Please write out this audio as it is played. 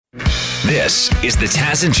This is the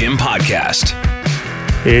Taz and Jim podcast.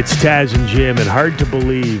 It's Taz and Jim, and hard to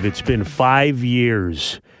believe it's been 5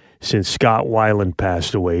 years since Scott Weiland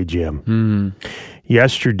passed away, Jim.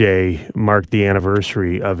 Yesterday marked the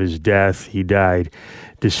anniversary of his death. He died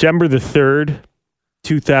December the 3rd,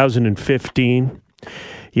 2015.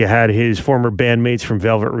 You had his former bandmates from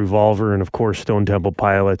Velvet Revolver and, of course, Stone Temple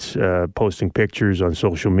Pilots posting pictures on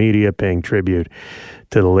social media, paying tribute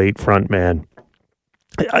to the late frontman.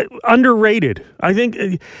 Underrated. I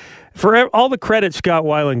think for all the credit Scott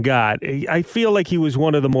Weiland got, I feel like he was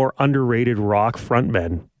one of the more underrated rock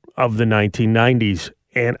frontmen of the 1990s.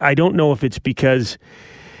 And I don't know if it's because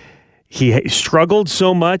he struggled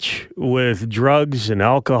so much with drugs and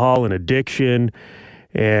alcohol and addiction,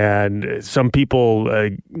 and some people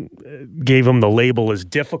gave him the label as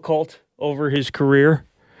difficult over his career.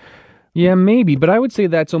 Yeah, maybe, but I would say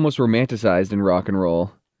that's almost romanticized in rock and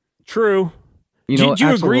roll. True. Do you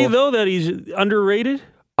agree, though, that he's underrated?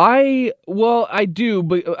 I do,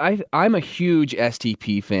 but I'm a huge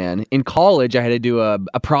STP fan. In college, I had to do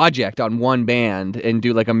a project on one band and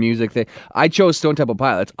do like a music thing. I chose Stone Temple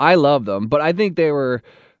Pilots. I love them, but I think they were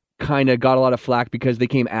kind of got a lot of flack because they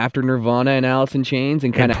came after Nirvana and Alice in Chains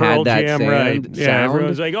and kind of had that Jam, sound. Right. Yeah,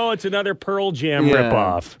 everyone's like, oh, it's another Pearl Jam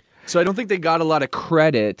ripoff. So I don't think they got a lot of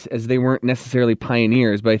credit as they weren't necessarily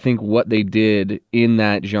pioneers, but I think what they did in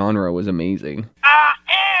that genre was amazing. I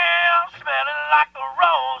am smelling like the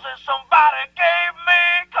roses somebody gave me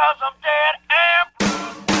 'cause I'm dead and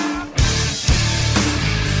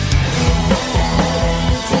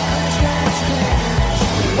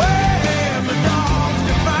where the dogs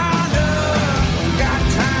to find her. Got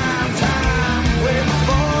time, waiting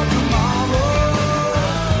for tomorrow.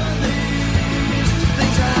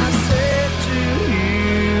 Things I said to you.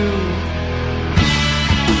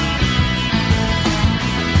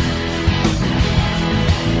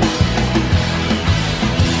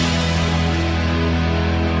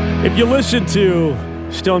 If you listen to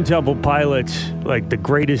Stone Temple Pilots, like the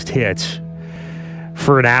greatest hits,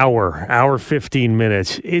 for an hour 15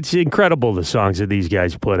 minutes, it's incredible the songs that these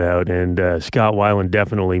guys put out, and Scott Weiland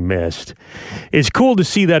definitely missed. It's cool to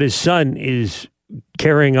see that his son is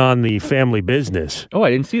carrying on the family business. Oh,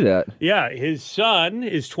 I didn't see that. Yeah, his son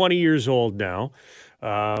is 20 years old now.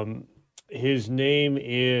 His name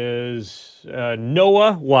is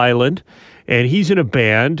Noah Weiland, and he's in a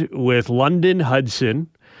band with London Hudson,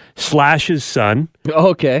 Slash's son.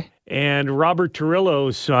 Okay. And Robert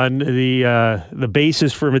Torillo's son, the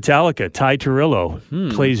bassist for Metallica, Ty Torillo,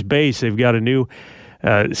 plays bass. They've got a new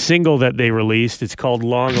single that they released. It's called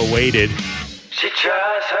Long Awaited. She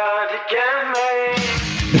tries hard to get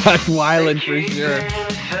me. That's Weiland for sure.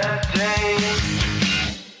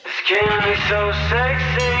 Skin is so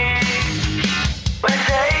sexy.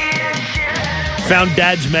 Found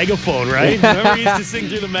Dad's megaphone, right? Remember he used to sing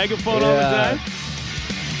through the megaphone all the time?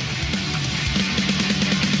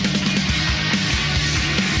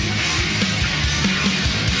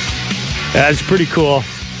 That's pretty cool.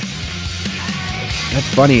 That's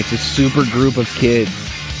funny. It's a super group of kids.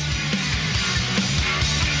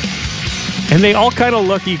 And they all kind of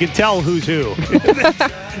look, you can tell who's who.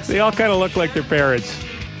 They all kind of look like their parents.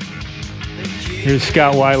 Here's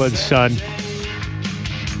Scott Weiland's son.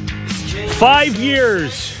 5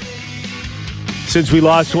 years since we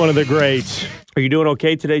lost one of the greats. Are you doing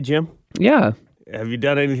okay today, Jim? Yeah. Have you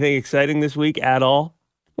done anything exciting this week at all?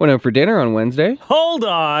 Went out for dinner on Wednesday. Hold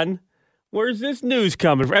on. Where's this news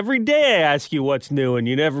coming from? Every day I ask you what's new, and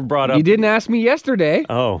you never brought up... You didn't ask me yesterday.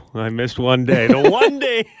 Oh, I missed one day. The one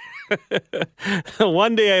day... the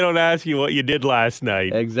one day I don't ask you what you did last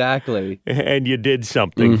night. Exactly. And you did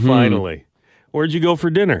something, finally. Where'd you go for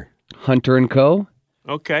dinner? Hunter & Co.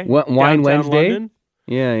 Okay. Wine Downtown Wednesday. London?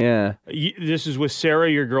 Yeah. This is with Sarah,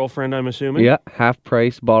 your girlfriend, I'm assuming? Yeah,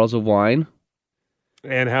 half-price bottles of wine.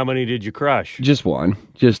 And how many did you crush? Just one.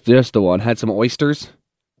 Just the one. Had some oysters.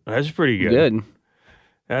 That's pretty good. Good.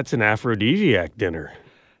 That's an aphrodisiac dinner.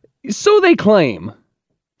 So they claim.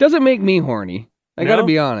 Doesn't make me horny. I No? gotta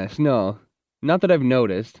be honest. No. Not that I've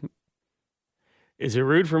noticed. Is it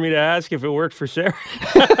rude for me to ask if it worked for Sarah?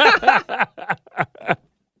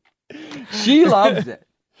 She loves it.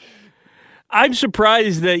 I'm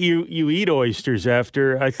surprised that you eat oysters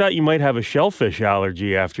after. I thought you might have a shellfish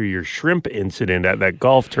allergy after your shrimp incident at that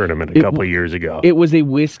golf tournament a couple of years ago. It was a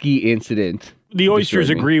whiskey incident. The oysters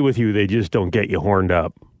agree with you. They just don't get you horned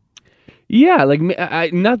up. Yeah, like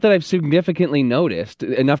not that I've significantly noticed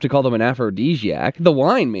enough to call them an aphrodisiac. The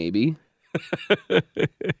wine, maybe.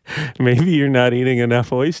 Maybe you're not eating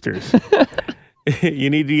enough oysters. You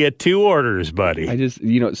need to get 2 orders, buddy. I just,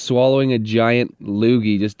 swallowing a giant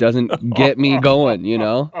loogie just doesn't get me going,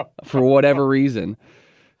 for whatever reason.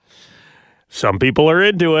 Some people are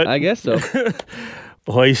into it. I guess so.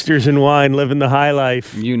 Oysters and wine, living the high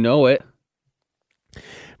life. You know it.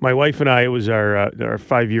 My wife and I, it was our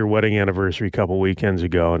 5-year wedding anniversary a couple weekends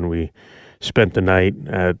ago, and we spent the night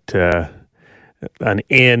at an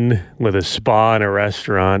inn with a spa and a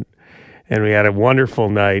restaurant, and we had a wonderful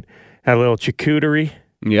night. Had a little charcuterie.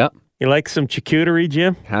 Yeah. You like some charcuterie,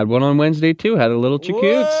 Jim? Had one on Wednesday, too. Had a little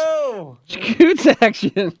chacoots. Whoa! Chacoots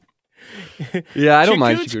action. Yeah, I don't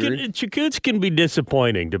mind charcuterie. Chacoots can be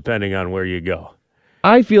disappointing depending on where you go.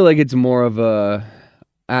 I feel like it's more of a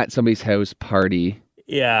at somebody's house party.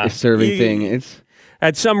 Yeah. Serving thing. It's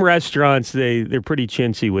at some restaurants, they're pretty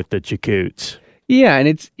chintzy with the chacoots. Yeah, and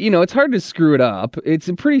it's hard to screw it up. It's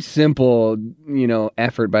a pretty simple,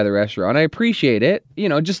 effort by the restaurant. I appreciate it.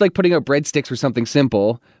 Just like putting out breadsticks or something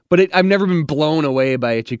simple. But I've never been blown away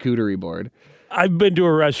by a charcuterie board. I've been to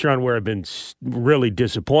a restaurant where I've been really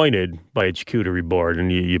disappointed by a charcuterie board,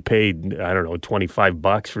 and you paid, I don't know,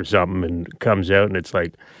 $25 for something, and it comes out and it's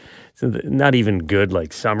like not even good,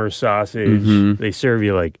 like summer sausage. Mm-hmm. They serve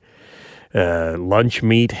you like lunch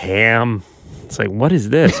meat, ham. It's like, what is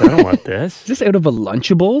this? I don't want this. Is this out of a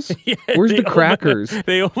Lunchables? Yeah, where's the crackers?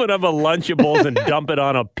 They open up a Lunchables and dump it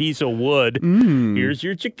on a piece of wood. Here's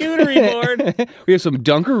your charcuterie board. We have some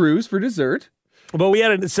Dunkaroos for dessert. But we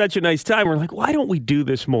had such a nice time. We're like, why don't we do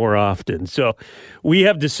this more often? So we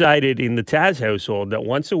have decided in the Taz household that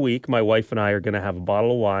once a week, my wife and I are going to have a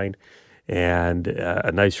bottle of wine and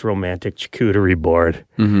a nice romantic charcuterie board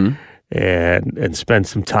and spend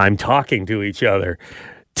some time talking to each other.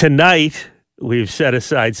 Tonight, we've set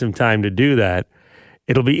aside some time to do that.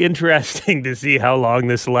 It'll be interesting to see how long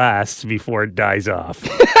this lasts before it dies off.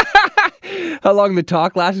 How long the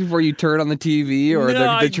talk lasts before you turn on the TV or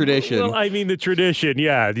the tradition? Well, I mean the tradition,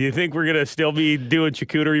 yeah. Do you think we're going to still be doing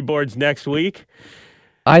charcuterie boards next week?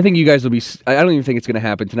 I think you guys will be... I don't even think it's going to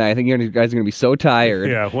happen tonight. I think you guys are going to be so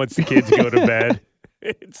tired. Yeah, once the kids go to bed.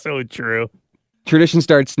 It's so true. Tradition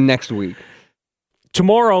starts next week.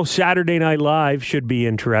 Tomorrow, Saturday Night Live should be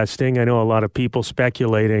interesting. I know a lot of people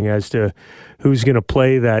speculating as to who's going to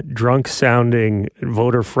play that drunk-sounding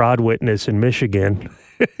voter fraud witness in Michigan.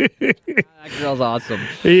 That girl's awesome.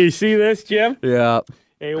 You see this, Jim? Yeah.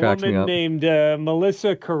 A woman named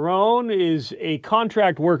Melissa Carone is a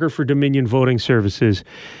contract worker for Dominion Voting Services.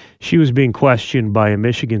 She was being questioned by a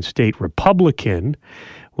Michigan State Republican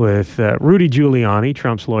with Rudy Giuliani,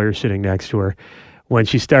 Trump's lawyer, sitting next to her, when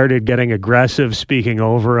she started getting aggressive, speaking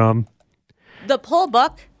over him. The poll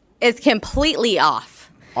book is completely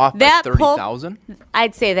off. Off by 30,000?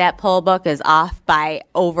 I'd say that poll book is off by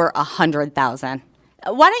over 100,000.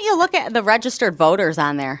 Why don't you look at the registered voters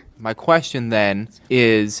on there? My question then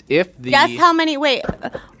is if the... Guess how many... Wait,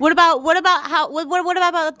 what about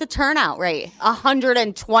the turnout rate?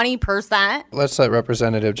 120%? Let's let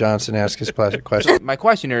Representative Johnson ask his question. My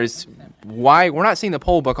question is why we're not seeing the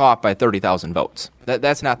poll book off by 30,000 votes.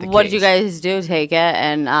 That's not the case. What did you guys do? Take it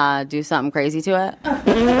and do something crazy to it?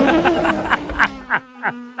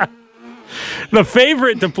 The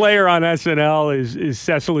favorite to play her on SNL is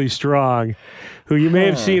Cecily Strong, who you may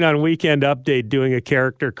have seen on Weekend Update doing a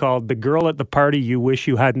character called the girl at the party you wish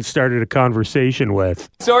you hadn't started a conversation with.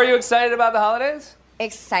 So are you excited about the holidays?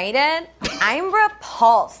 Excited? I'm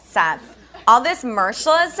repulsed, Seth. All this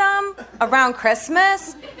commercialism around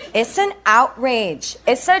Christmas, it's an outrage.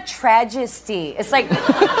 It's a tragedy. It's like,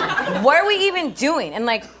 what are we even doing? And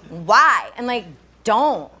like, why? And like,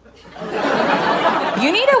 don't.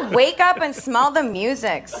 You need to wake up and smell the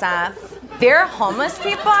music, Seth. There are homeless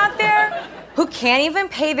people out there who can't even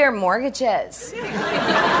pay their mortgages. Is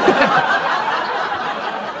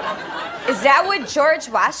that what George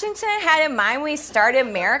Washington had in mind when he started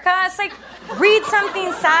America? It's like, read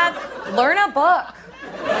something, Seth. Learn a book.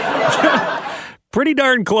 Pretty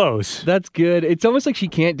darn close. That's good. It's almost like she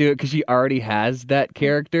can't do it because she already has that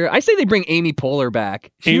character. I say they bring Amy Poehler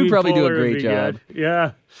back. She would probably do a great job. Good.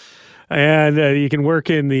 Yeah. And you can work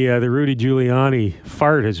in the Rudy Giuliani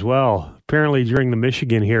fart as well. Apparently, during the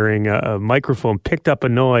Michigan hearing, a microphone picked up a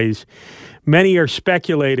noise. Many are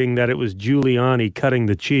speculating that it was Giuliani cutting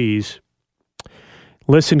the cheese.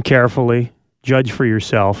 Listen carefully. Judge for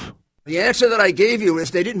yourself. The answer that I gave you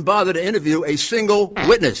is they didn't bother to interview a single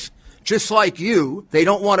witness. Just like you, they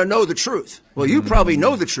don't want to know the truth. Well, you probably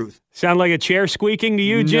know the truth. Sound like a chair squeaking to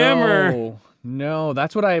you, Jim? No,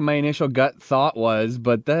 that's what my initial gut thought was,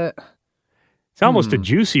 but that... It's almost a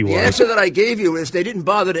juicy one. The answer that I gave you is they didn't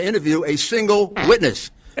bother to interview a single witness.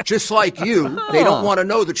 just like you, they don't want to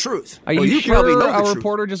know the truth. Are Well, you sure probably know the our truth.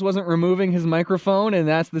 reporter just wasn't removing his microphone and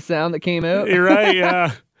that's the sound that came out? You're right,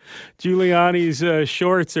 yeah. Giuliani's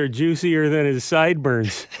shorts are juicier than his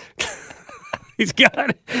sideburns. He's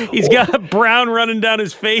got brown running down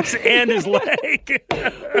his face and his leg.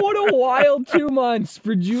 What a wild 2 months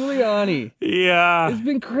for Giuliani. Yeah. It's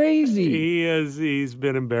been crazy. He's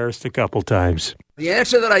been embarrassed a couple times. The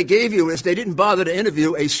answer that I gave you is they didn't bother to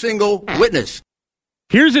interview a single witness.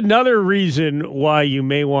 Here's another reason why you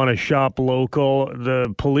may want to shop local.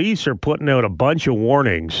 The police are putting out a bunch of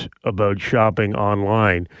warnings about shopping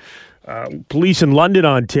online. Police in London,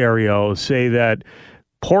 Ontario say that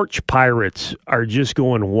porch pirates are just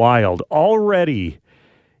going wild. Already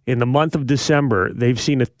in the month of December, they've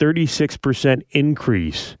seen a 36%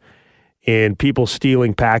 increase in people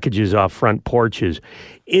stealing packages off front porches.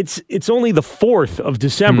 It's only the 4th of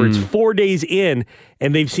December. It's 4 days in,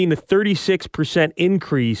 and they've seen a 36%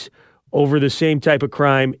 increase over the same type of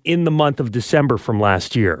crime in the month of December from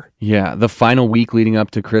last year. Yeah, the final week leading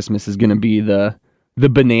up to Christmas is going to be the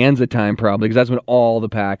bonanza time probably, because that's when all the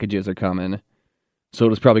packages are coming. So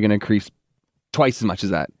it's probably going to increase twice as much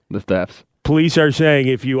as that, the thefts. Police are saying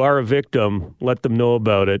if you are a victim, let them know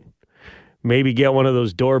about it. Maybe get one of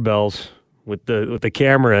those doorbells with the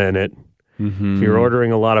camera in it if you're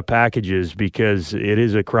ordering a lot of packages, because it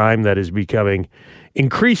is a crime that is becoming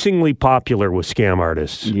increasingly popular with scam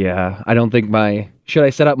artists. Yeah, I don't think should I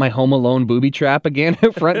set up my Home Alone booby trap again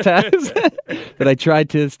at front, Taz? That I tried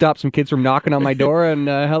to stop some kids from knocking on my door on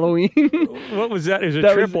Halloween. What was that? It was a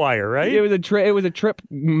tripwire, right? It was a trip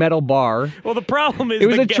metal bar. Well, the problem is it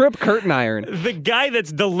was a trip curtain iron. The guy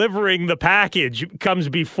that's delivering the package comes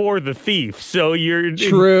before the thief, so you're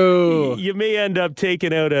true. You may end up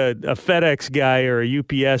taking out a FedEx guy or a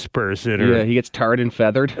UPS person. Or, yeah, he gets tarred and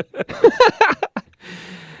feathered.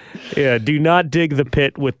 Yeah, do not dig the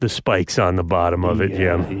pit with the spikes on the bottom of it,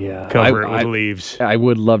 Jim. Yeah. Cover it with leaves. I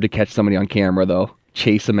would love to catch somebody on camera, though.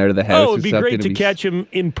 Chase them out of the house. Oh, it'd be great to catch him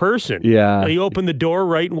in person. Yeah. You open the door,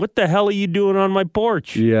 right? What the hell are you doing on my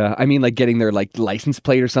porch? Yeah. I mean, like getting their license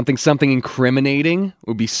plate or something incriminating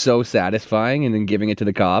would be so satisfying, and then giving it to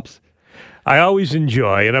the cops. I always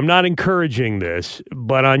enjoy, and I'm not encouraging this,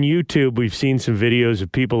 but on YouTube, we've seen some videos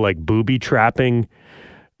of people like booby trapping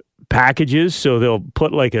packages. So they'll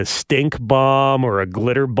put like a stink bomb or a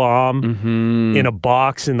glitter bomb in a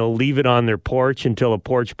box, and they'll leave it on their porch until a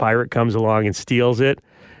porch pirate comes along and steals it.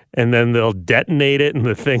 And then they'll detonate it and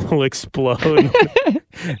the thing will explode.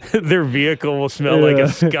 Their vehicle will smell like a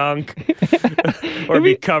skunk or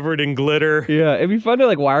be covered in glitter. Yeah, it'd be fun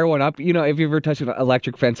to wire one up. You know, if you ever touch an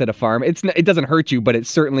electric fence at a farm, it doesn't hurt you, but it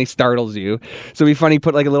certainly startles you. So it'd be funny,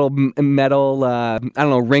 put like a little metal,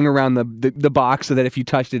 ring around the box so that if you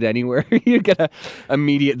touched it anywhere, you'd get a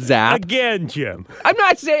immediate zap. Again, Jim. I'm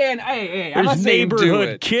not saying, hey, I'm not There's saying do neighborhood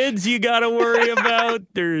it. kids you got to worry about.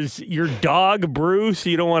 There's your dog, Bruce.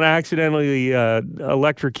 You don't want to accidentally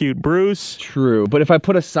electrocute Bruce. True, but if I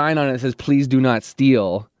put a sign on it that says, please do not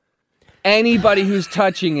steal, anybody who's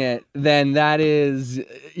touching it, then that is,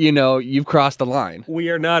 you've crossed the line. We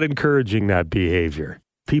are not encouraging that behavior.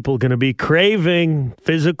 People going to be craving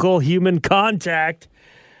physical human contact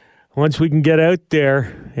once we can get out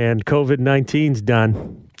there and COVID-19's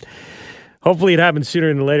done. Hopefully it happens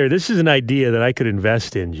sooner than later. This is an idea that I could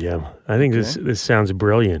invest in, Jim. I think this sounds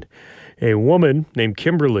brilliant. A woman named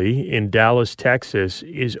Kimberly in Dallas, Texas,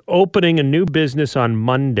 is opening a new business on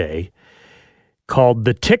Monday called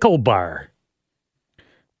the Tickle Bar.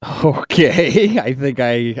 Okay, I think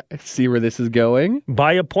I see where this is going.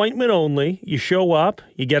 By appointment only. You show up,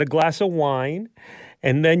 you get a glass of wine,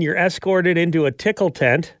 and then you're escorted into a tickle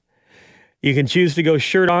tent. You can choose to go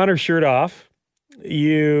shirt on or shirt off.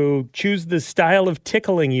 You choose the style of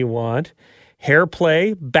tickling you want, hair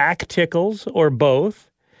play, back tickles, or both.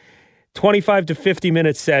 25 to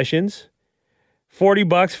 50-minute sessions,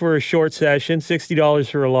 $40 for a short session,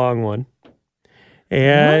 $60 for a long one.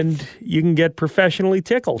 And you can get professionally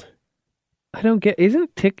tickled. I don't get, isn't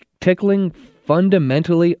tickling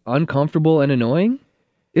fundamentally uncomfortable and annoying?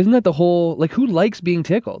 Isn't that the whole, who likes being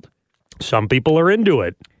tickled? Some people are into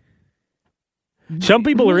it. Some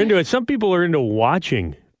people are into it. Some people are into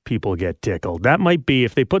watching people get tickled. That might be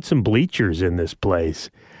if they put some bleachers in this place.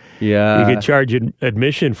 Yeah. You could charge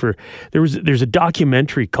admission for... There's a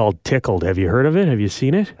documentary called Tickled. Have you heard of it? Have you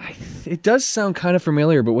seen it? It does sound kind of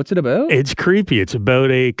familiar, but what's it about? It's creepy. It's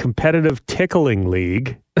about a competitive tickling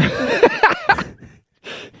league.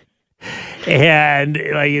 And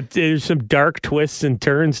there's some dark twists and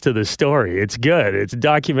turns to the story. It's good. It's a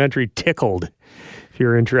documentary, Tickled, if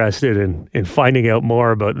you're interested in finding out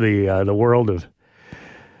more about the world of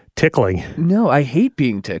tickling. No, I hate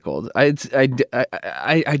being tickled. I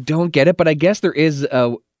don't get it, but I guess there is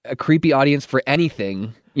a creepy audience for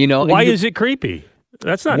anything. You know, Why is it creepy?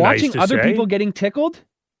 That's not nice watching to other say. people getting tickled.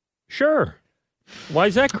 Sure. Why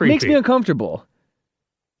is that creepy? Makes me uncomfortable.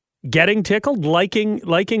 Getting tickled,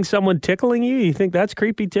 liking someone tickling you, you think that's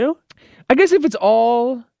creepy too? I guess if it's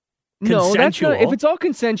all no, that's not. Consensual. If it's all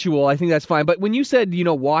consensual, I think that's fine. But when you said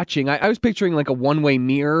watching, I was picturing like a one-way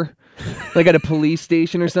mirror, like at a police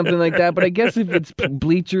station or something like that. But I guess if it's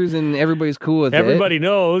bleachers and everybody's cool with Everybody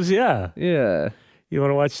knows, yeah. Yeah. You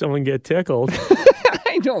want to watch someone get tickled?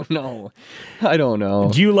 I don't know.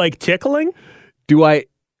 Do you like tickling? Do I?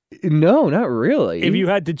 No, not really. If you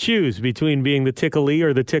had to choose between being the ticklee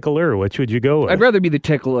or the tickler, which would you go with? I'd rather be the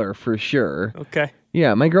tickler for sure. Okay.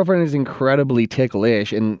 Yeah, my girlfriend is incredibly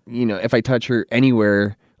ticklish, and if I touch her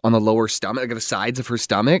anywhere on the lower stomach, like the sides of her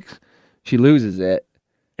stomach, she loses it.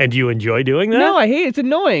 And do you enjoy doing that? No, I hate it. It's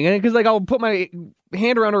annoying, and because I'll put my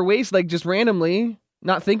hand around her waist like just randomly,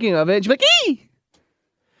 not thinking of it. And she's like, "Ee!"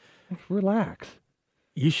 Like, relax.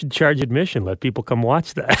 You should charge admission. Let people come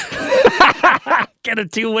watch that. Get a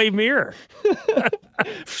two-way mirror.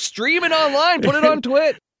 Stream it online. Put it on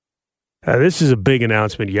Twitch. This is a big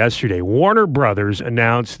announcement yesterday. Warner Brothers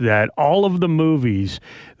announced that all of the movies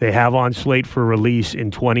they have on slate for release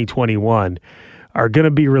in 2021 are going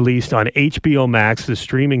to be released on HBO Max, the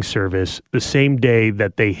streaming service, the same day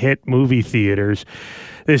that they hit movie theaters.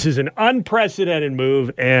 This is an unprecedented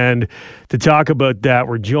move, and to talk about that,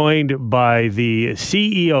 we're joined by the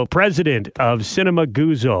CEO, president of Cinema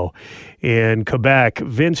Guzzo in Quebec,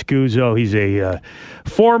 Vince Guzzo. He's a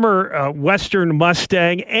former Western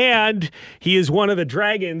Mustang, and he is one of the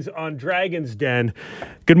dragons on Dragon's Den.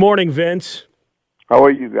 Good morning, Vince. How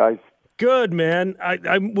are you guys? Good, man.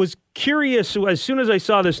 I was curious. As soon as I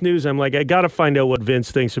saw this news, I'm like, I got to find out what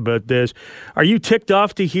Vince thinks about this. Are you ticked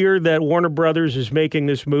off to hear that Warner Brothers is making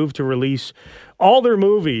this move to release all their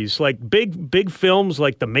movies, like big films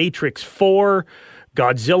like The Matrix 4,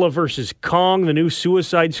 Godzilla vs. Kong, the new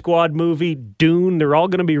Suicide Squad movie, Dune? They're all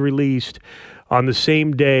going to be released on the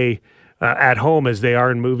same day at home as they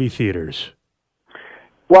are in movie theaters.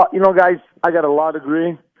 Well, guys, I got a law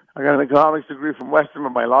degree. I got an economics degree from Western, but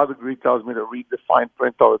my law degree tells me to read the fine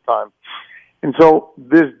print all the time. And so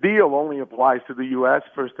this deal only applies to the U.S.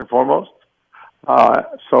 first and foremost.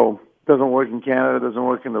 So it doesn't work in Canada, doesn't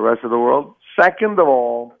work in the rest of the world. Second of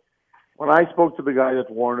all, when I spoke to the guy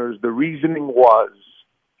at Warner's, the reasoning was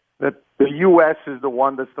that the U.S. is the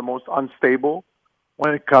one that's the most unstable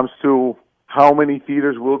when it comes to how many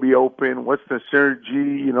theaters will be open, what's the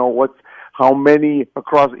synergy, how many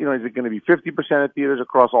across, is it going to be 50% of theaters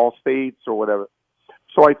across all states or whatever?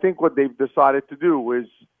 So I think what they've decided to do is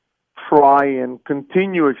try and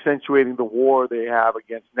continue accentuating the war they have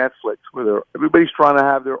against Netflix, where everybody's trying to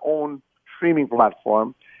have their own streaming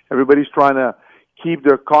platform. Everybody's trying to keep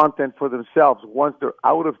their content for themselves once they're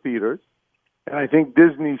out of theaters. And I think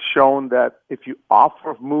Disney's shown that if you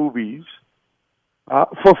offer movies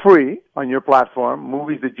for free on your platform,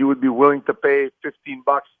 movies that you would be willing to pay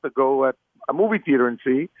 $15 to go at a movie theater and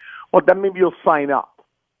see, well, then maybe you'll sign up.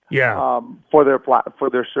 Yeah. For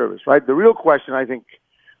their service, right? The real question I think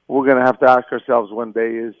we're going to have to ask ourselves one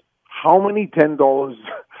day is how many $10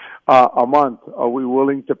 a month are we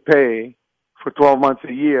willing to pay for 12 months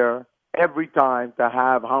a year every time to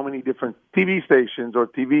have how many different TV stations or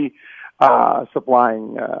TV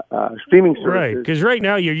supplying streaming services. Right, because right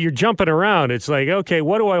now you're jumping around. It's like, okay,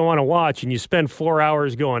 what do I want to watch? And you spend 4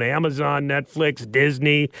 hours going Amazon, Netflix,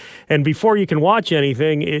 Disney, and before you can watch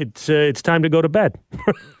anything, it's time to go to bed.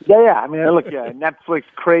 Yeah. I mean, look, Netflix,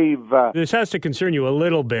 Crave. This has to concern you a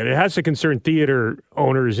little bit. It has to concern theater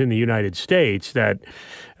owners in the United States that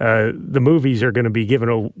the movies are going to be given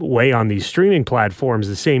away on these streaming platforms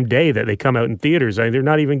the same day that they come out in theaters. They're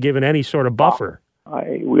not even given any sort of buffer.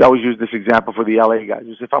 We always use this example for the LA guys.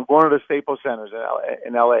 If I'm going to the Staples Centers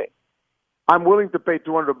in LA, I'm willing to pay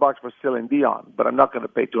 $200 for Celine Dion, but I'm not going to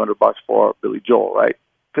pay $200 for Billy Joel, right?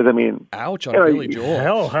 Because I mean, ouch on Billy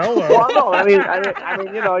Joel. Hell. Well, no, I mean,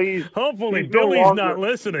 he's hopefully he's Billy's no not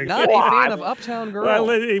listening. Not a fan of Uptown Girl.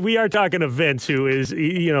 Well, we are talking to Vince, who is,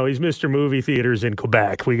 he's Mr. Movie Theaters in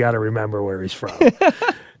Quebec. We got to remember where he's from.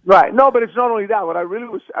 Right. No, but it's not only that. What I really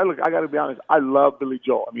was, I got to be honest, I love Billy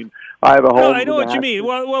Joel. I mean, I have a whole... No, I know what you mean.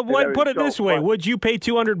 Well, put it this way. Would you pay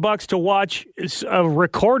 $200 to watch a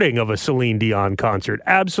recording of a Celine Dion concert?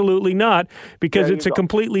 Absolutely not, because it's a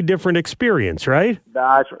completely different experience, right?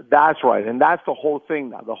 That's right. And that's the whole thing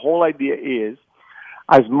now. The whole idea is,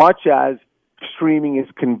 as much as streaming is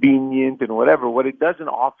convenient and whatever, what it doesn't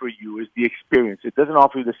offer you is the experience. It doesn't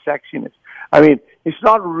offer you the sexiness. I mean, it's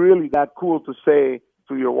not really that cool to say,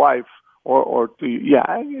 to your wife or to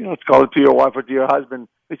let's call it to your wife or to your husband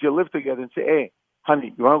that you live together and say, hey,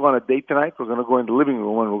 honey, you want to go on a date tonight? We're going to go in the living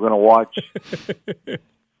room and we're going to watch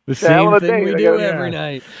the same thing we do every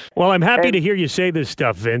night. Well, I'm happy to hear you say this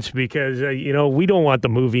stuff, Vince, because, we don't want the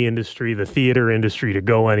movie industry, the theater industry to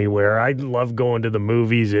go anywhere. I love going to the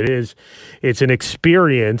movies. It's an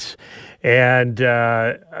experience. And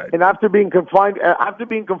after being confined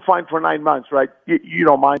for 9 months, right? You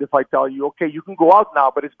don't mind if I tell you, okay, you can go out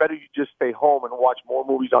now, but it's better you just stay home and watch more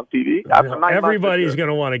movies on TV. After 9 months, everybody's going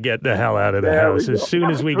to want to get the hell out of the house as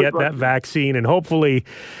soon as we get that vaccine, and hopefully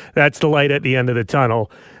that's the light at the end of the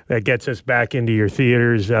tunnel that gets us back into your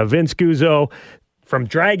theaters. Vince Guzzo from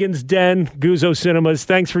Dragon's Den, Guzzo Cinemas.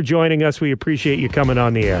 Thanks for joining us. We appreciate you coming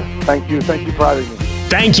on the air. Thank you for having me.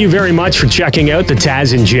 Thank you very much for checking out the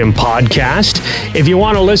Taz and Jim podcast. If you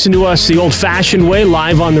want to listen to us the old-fashioned way,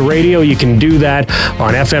 live on the radio, you can do that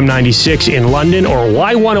on FM 96 in London or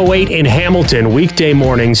Y108 in Hamilton, weekday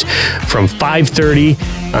mornings from 5:30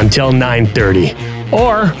 until 9:30.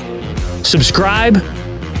 Or subscribe,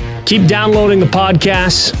 keep downloading the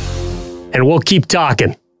podcasts, and we'll keep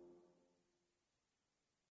talking.